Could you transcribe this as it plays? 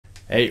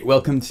Hey,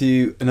 welcome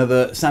to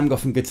another Sam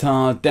Goffen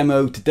guitar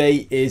demo.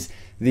 Today is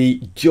the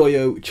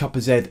Joyo Chopper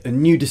Z, a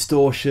new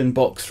distortion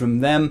box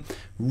from them.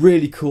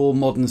 Really cool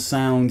modern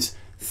sounds,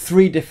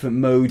 3 different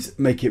modes,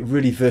 make it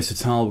really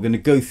versatile. We're going to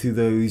go through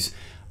those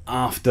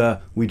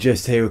after we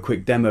just hear a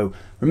quick demo.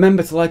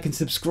 Remember to like and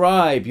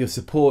subscribe, your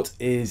support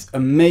is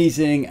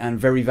amazing and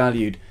very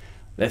valued.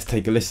 Let's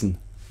take a listen.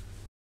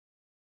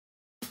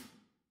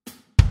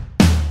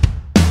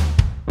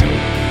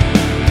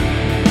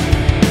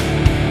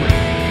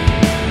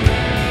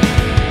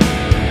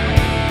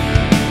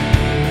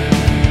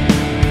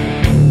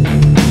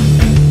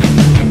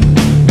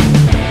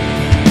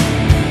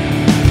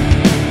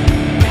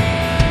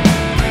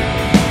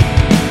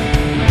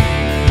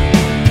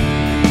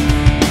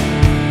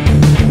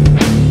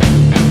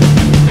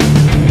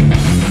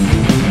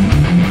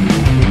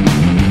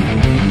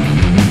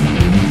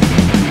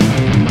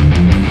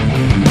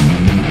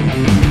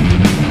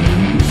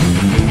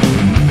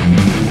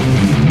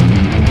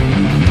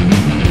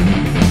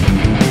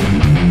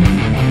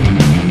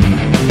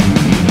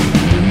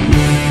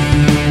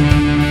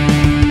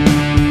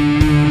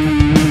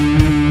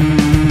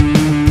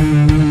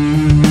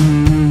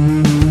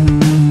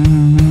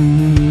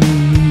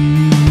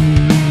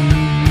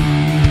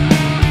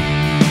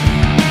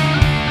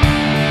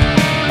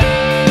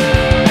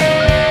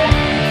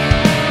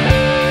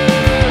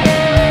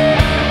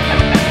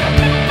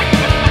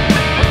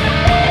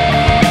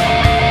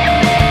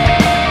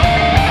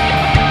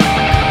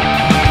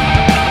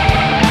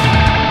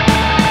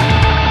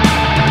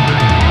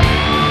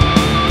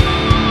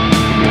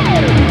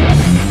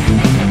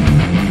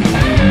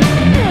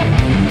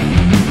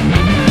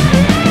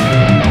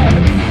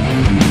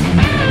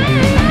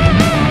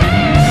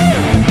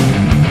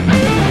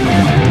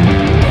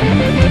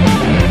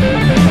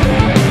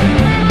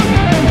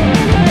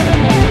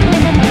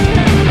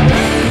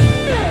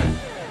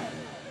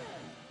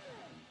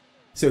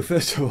 So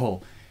first of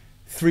all,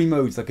 3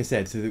 modes, like I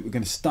said, so that we're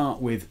going to start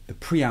with the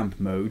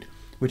preamp mode,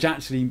 which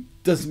actually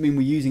doesn't mean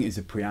we're using it as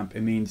a preamp, it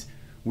means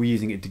we're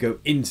using it to go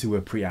into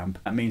a preamp.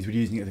 That means we're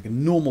using it like a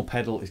normal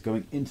pedal is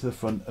going into the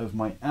front of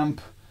my amp.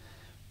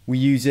 We're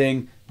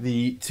using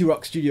the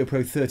Rock Studio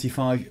Pro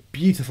 35,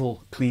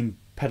 beautiful clean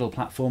pedal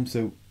platform,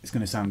 so it's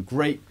going to sound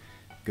great.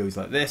 It goes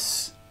like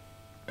this.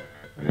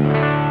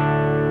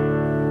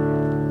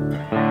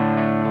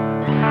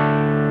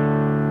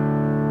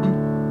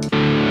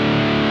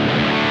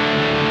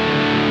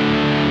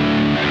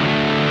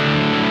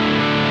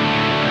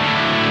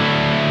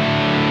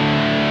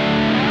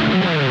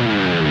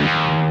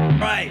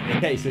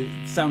 Okay, so it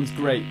sounds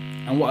great,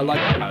 and what I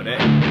like about it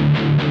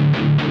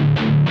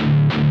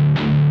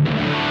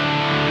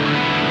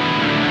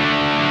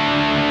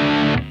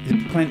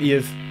is plenty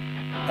of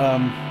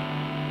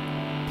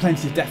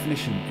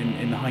definition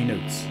in the high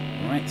notes.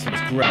 All right, so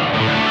it's great.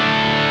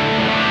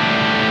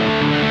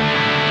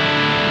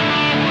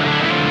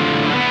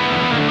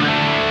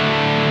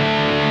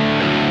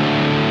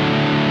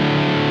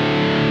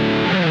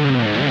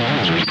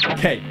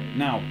 Okay,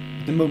 now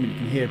at the moment you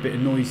can hear a bit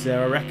of noise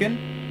there, I reckon.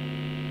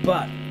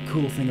 But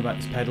cool thing about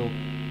this pedal,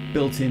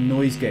 built-in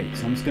noise gate.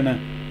 So I'm just gonna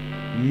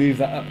move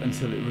that up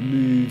until it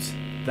removes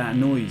that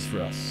noise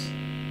for us.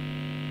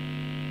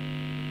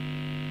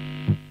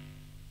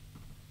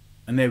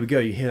 And there we go,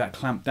 you hear that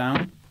clamp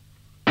down.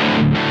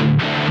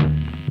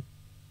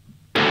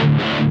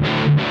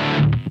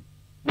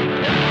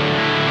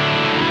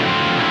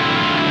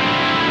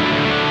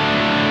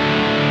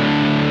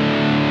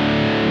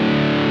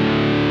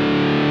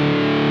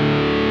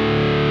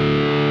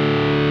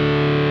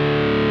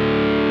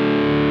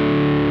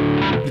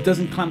 It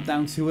doesn't clamp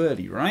down too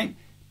early, right?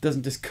 It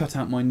doesn't just cut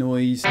out my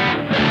noise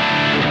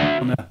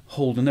on a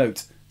hold a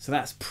note. So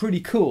that's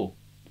pretty cool.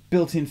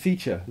 Built-in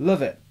feature,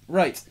 love it.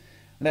 Right,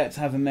 let's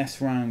have a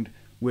mess around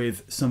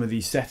with some of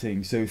these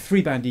settings. So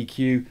 3-band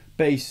EQ,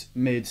 bass,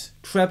 mids,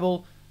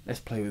 treble. Let's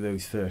play with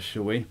those first,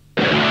 shall we?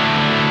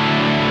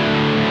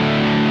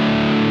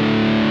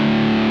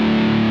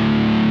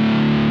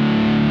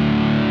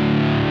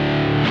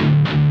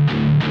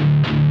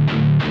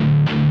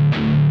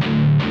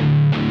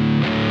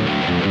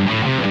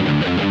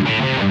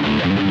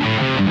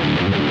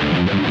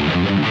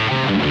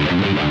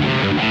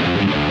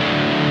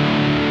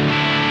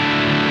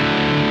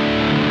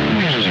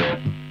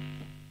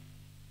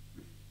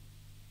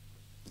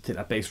 Take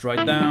that bass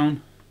right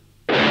down.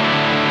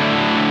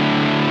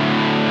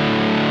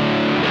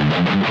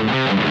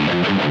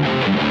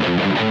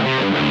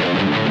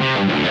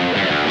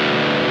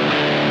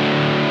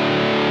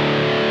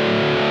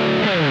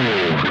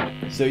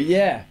 So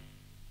yeah,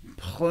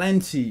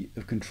 plenty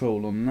of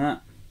control on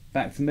that.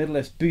 Back to the middle,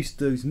 let's boost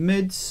those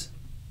mids.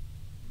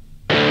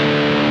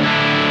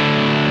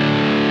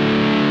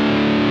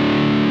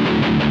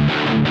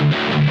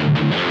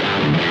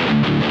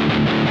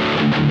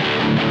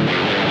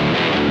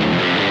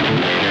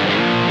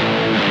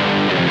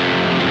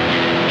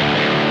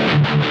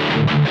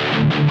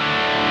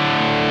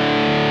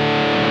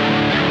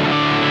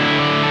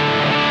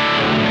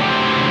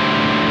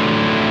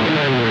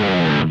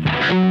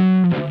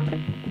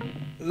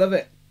 love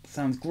it.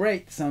 Sounds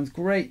great, sounds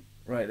great.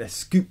 Right, let's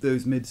scoop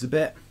those mids a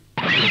bit.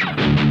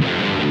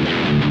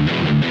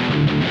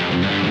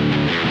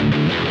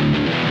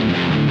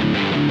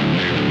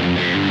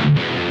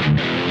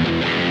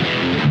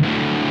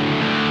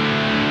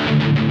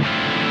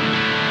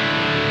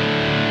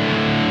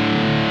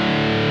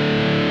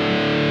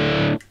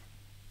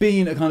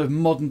 Being a kind of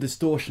modern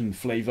distortion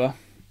flavour,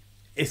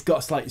 it's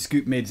got slightly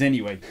scoop mids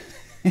anyway.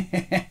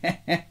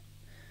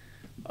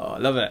 Oh, I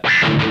love it.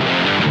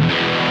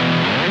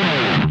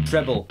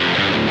 Treble.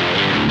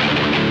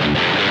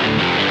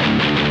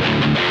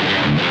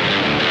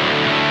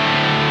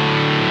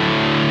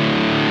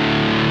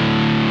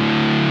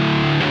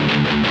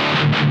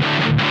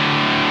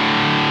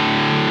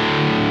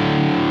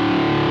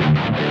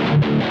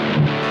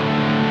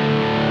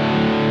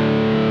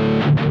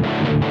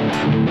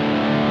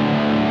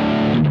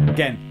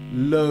 Again,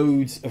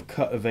 loads of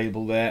cut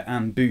available there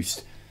and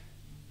boost.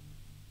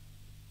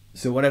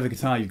 So whatever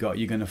guitar you've got,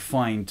 you're going to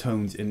find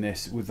tones in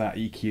this with that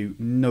EQ,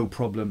 no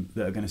problem,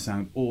 that are going to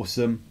sound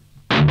awesome.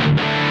 Then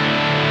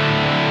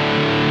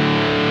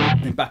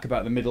back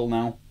about the middle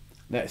now.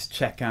 Let's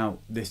check out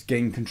this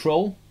gain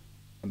control.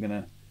 I'm going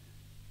to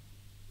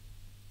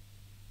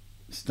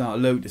start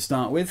low to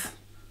start with.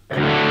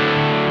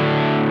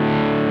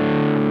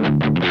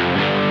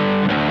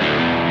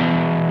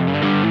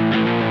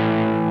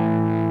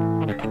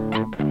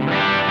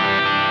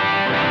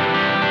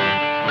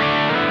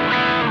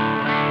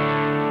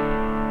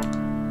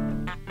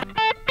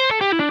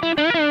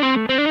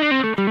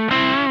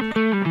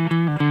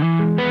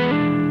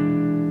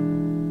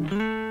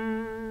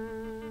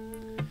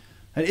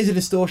 It is a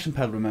distortion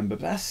pedal, remember,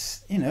 but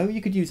that's, you know,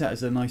 you could use that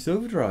as a nice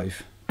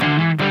overdrive. It's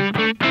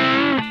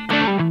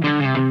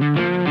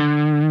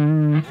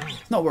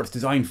not what it's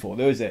designed for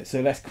though, is it?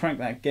 So let's crank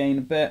that gain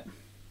a bit.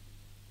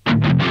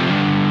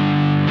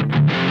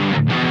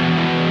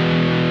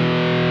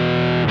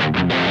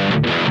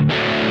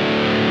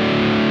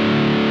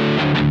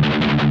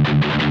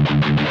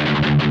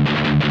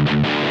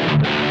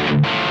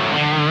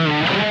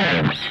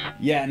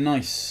 Yeah,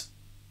 nice.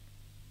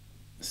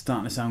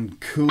 Starting to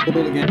sound cool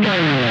again.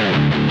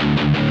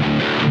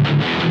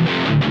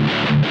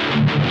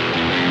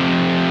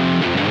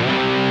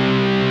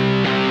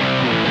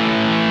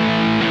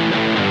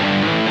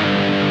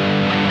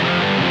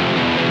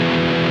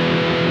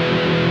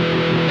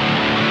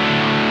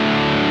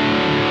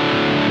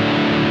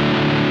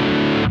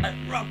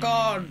 Rock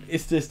on!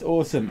 It's just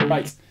awesome.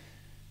 Right,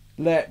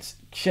 let's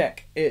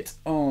check it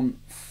on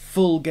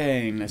full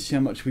gain. Let's see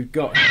how much we've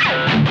got.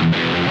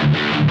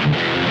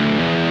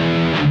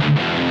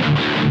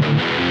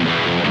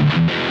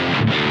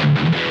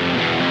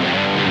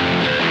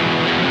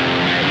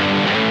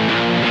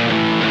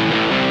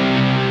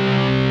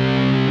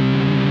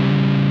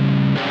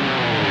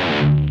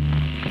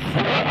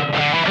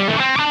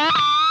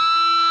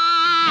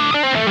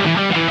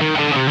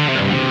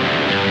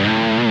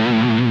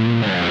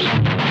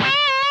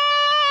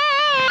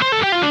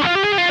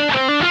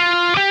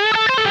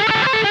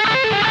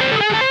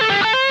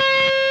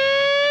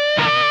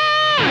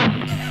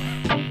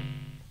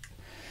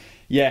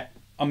 Yeah,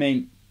 I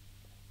mean,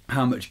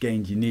 how much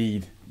gain do you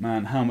need,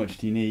 man? How much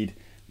do you need?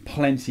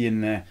 Plenty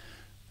in there.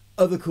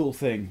 Other cool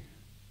thing,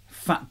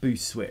 fat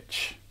boost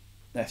switch.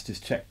 Let's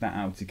just check that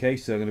out, okay?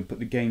 So I'm going to put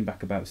the gain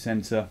back about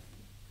center.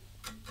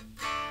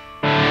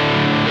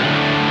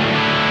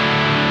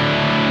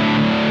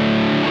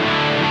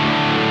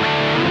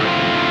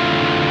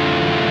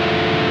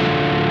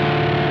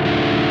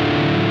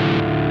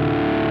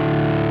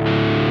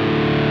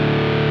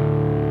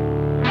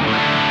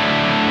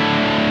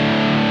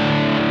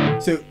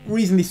 So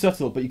reasonably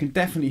subtle, but you can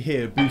definitely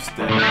hear a boost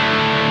there.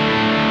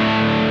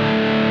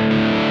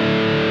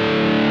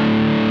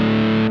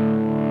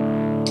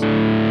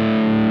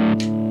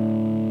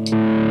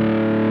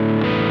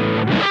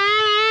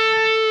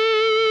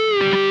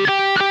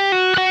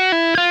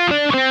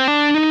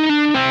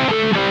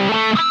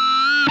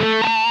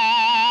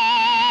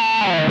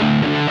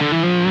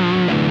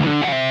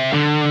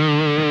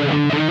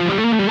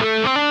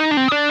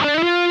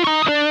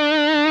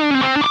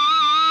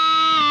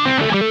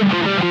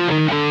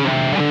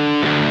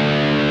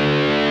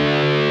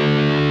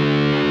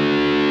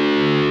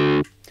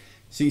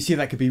 So you see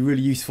that could be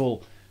really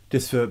useful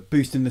just for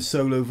boosting the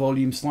solo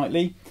volume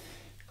slightly.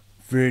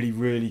 Really,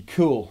 really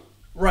cool.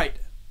 Right,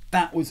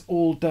 that was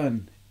all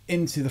done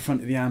into the front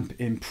of the amp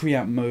in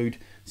preamp mode.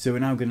 So we're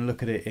now going to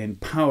look at it in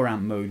power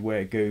amp mode, where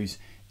it goes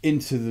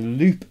into the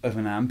loop of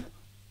an amp.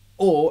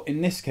 Or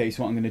in this case,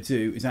 what I'm going to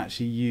do is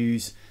actually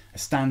use a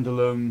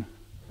standalone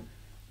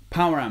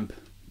power amp.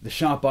 The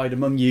sharp-eyed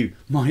among you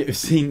might have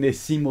seen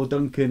this Seymour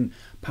Duncan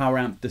power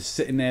amp just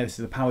sitting there. This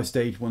is the Power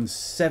Stage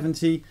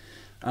 170.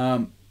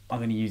 I'm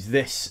going to use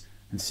this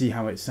and see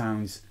how it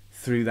sounds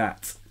through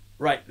that.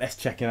 Right, let's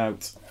check it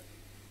out.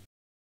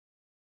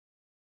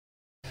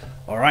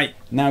 Alright,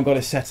 now I've got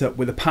it set up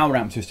with a power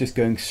amp, so it's just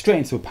going straight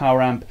into a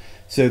power amp.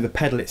 So the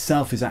pedal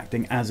itself is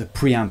acting as a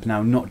preamp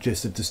now, not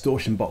just a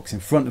distortion box in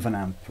front of an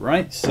amp,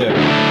 right? So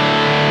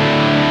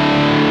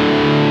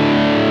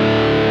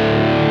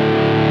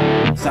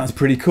sounds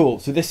pretty cool.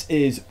 So this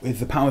is with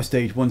the Power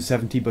Stage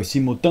 170 by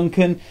Seymour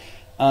Duncan,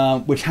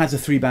 which has a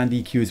 3-band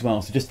EQ as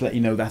well. So just to let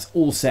you know, that's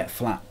all set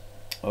flat.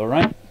 All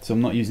right, so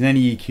I'm not using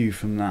any EQ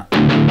from that.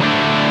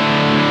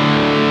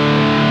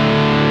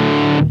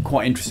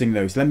 Quite interesting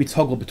though. So let me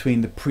toggle between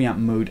the preamp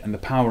mode and the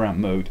power amp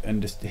mode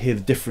and just hear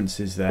the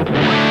differences there.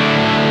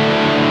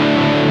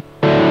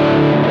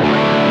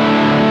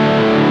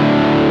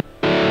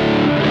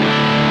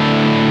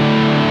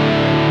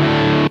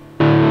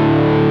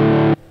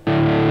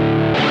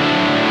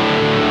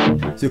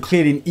 So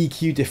clearly an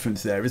EQ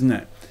difference there, isn't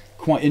it?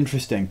 Quite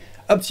interesting.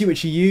 Up to you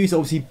which you use.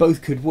 Obviously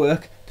both could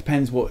work.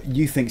 Depends what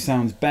you think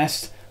sounds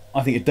best.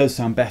 I think it does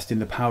sound best in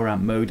the power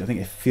amp mode. I think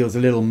it feels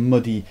a little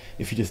muddy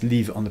if you just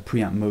leave it on the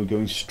preamp mode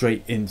going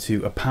straight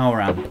into a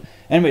power amp.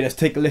 Anyway, let's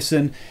take a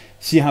listen,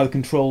 see how the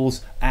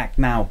controls act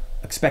now.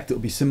 I expect it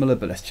will be similar,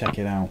 but let's check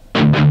it out.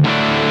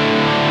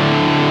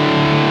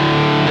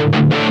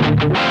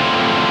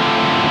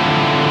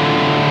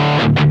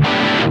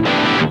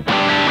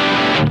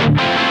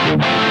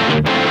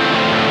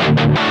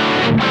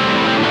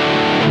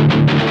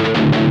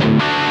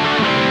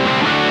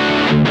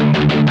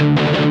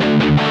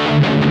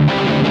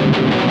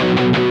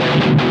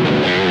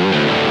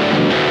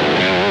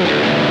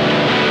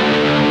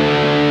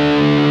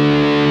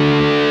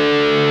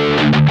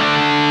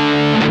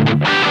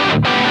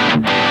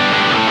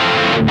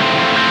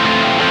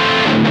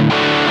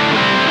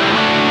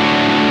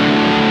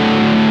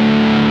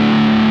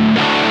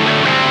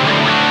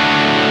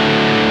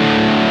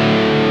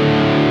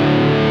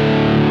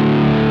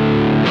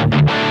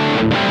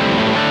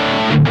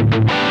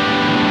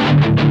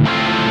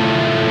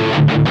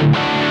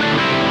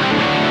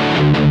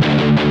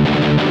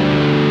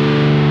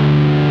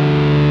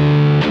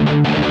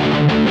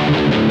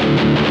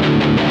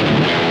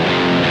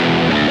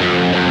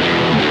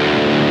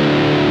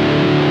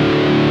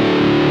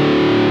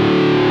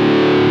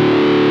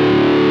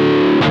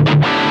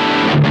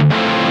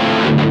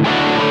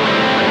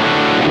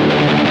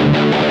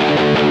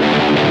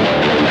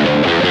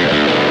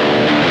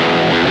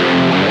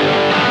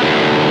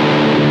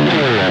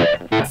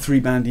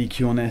 Three-band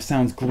EQ on there,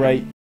 sounds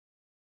great.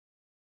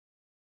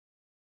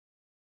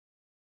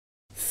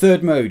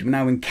 Third mode, we're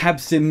now in cab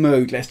sim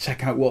mode. Let's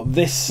check out what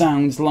this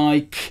sounds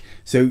like.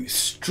 So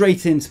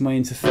straight into my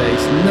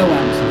interface, no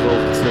amps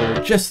involved at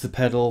all, just the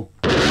pedal.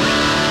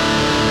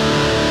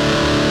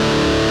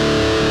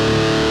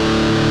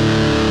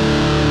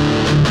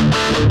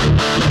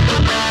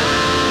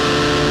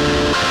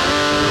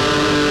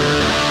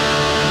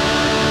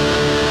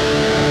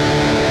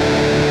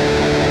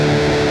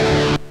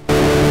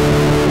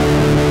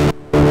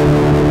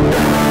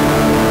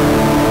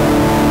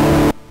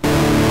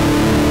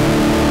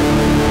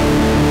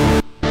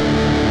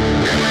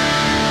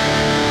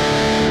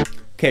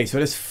 Okay, so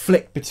let's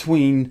flick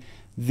between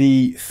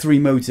the 3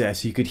 modes there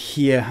so you could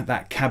hear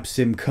that cab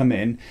sim come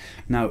in.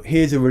 Now,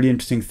 here's a really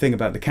interesting thing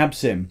about the cab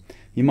sim.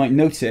 You might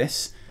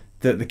notice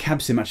that the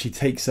cab sim actually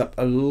takes up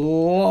a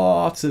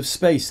lot of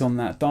space on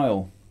that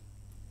dial.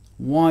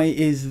 Why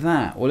is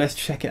that? Well, let's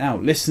check it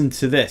out. Listen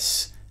to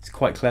this. It's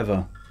quite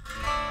clever.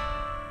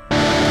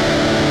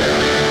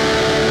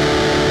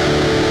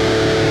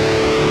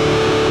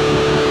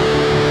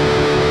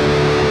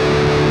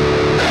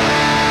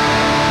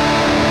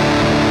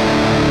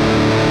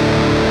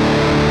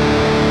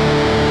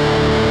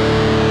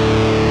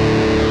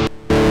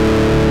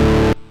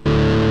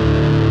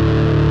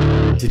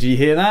 Did you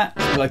hear that?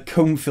 It's like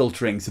comb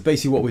filtering. So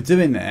basically what we're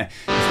doing there,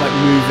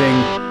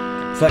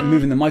 it's like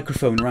moving the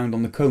microphone around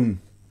on the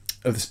cone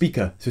of the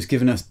speaker. So it's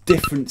giving us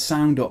different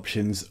sound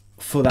options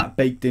for that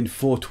baked in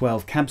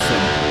 412 cab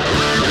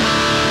sim.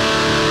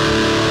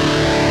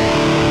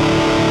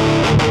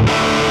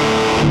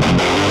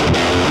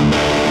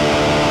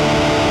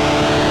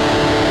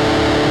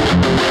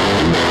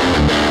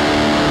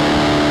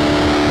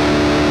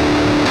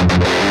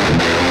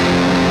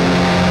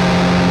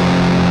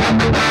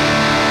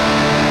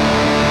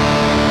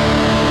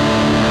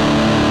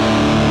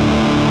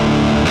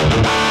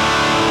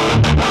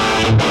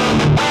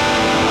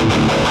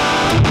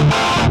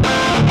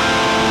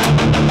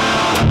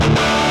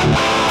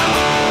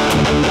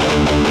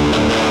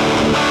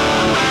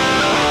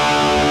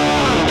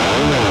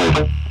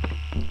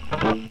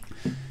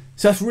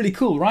 So that's really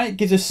cool, right? It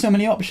gives us so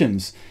many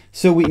options.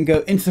 So we can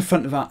go into the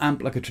front of our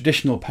amp like a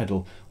traditional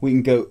pedal. We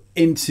can go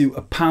into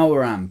a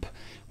power amp.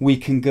 We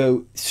can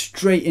go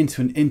straight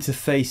into an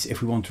interface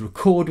if we want to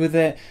record with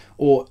it,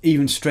 or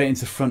even straight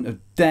into the front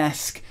of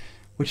desk,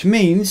 which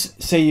means,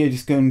 say you're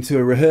just going to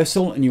a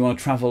rehearsal and you want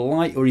to travel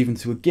light, or even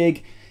to a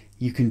gig,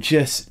 you can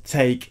just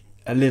take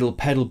a little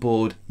pedal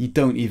board. You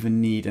don't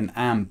even need an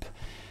amp.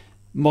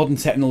 Modern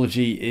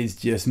technology is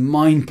just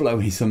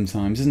mind-blowing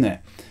sometimes, isn't it?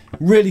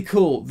 Really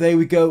cool. There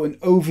we go, an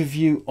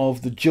overview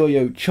of the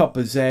Joyo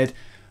Chopper Z,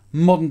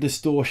 modern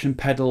distortion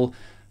pedal,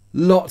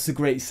 lots of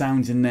great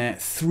sounds in there,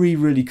 3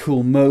 really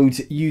cool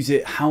modes. Use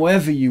it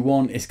however you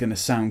want, it's going to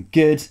sound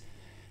good.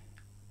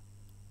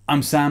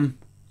 I'm Sam,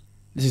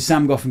 this is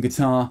Sam Goffen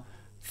Guitar.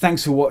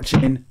 Thanks for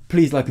watching.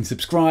 Please like and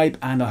subscribe,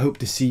 and I hope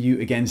to see you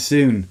again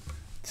soon.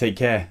 Take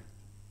care.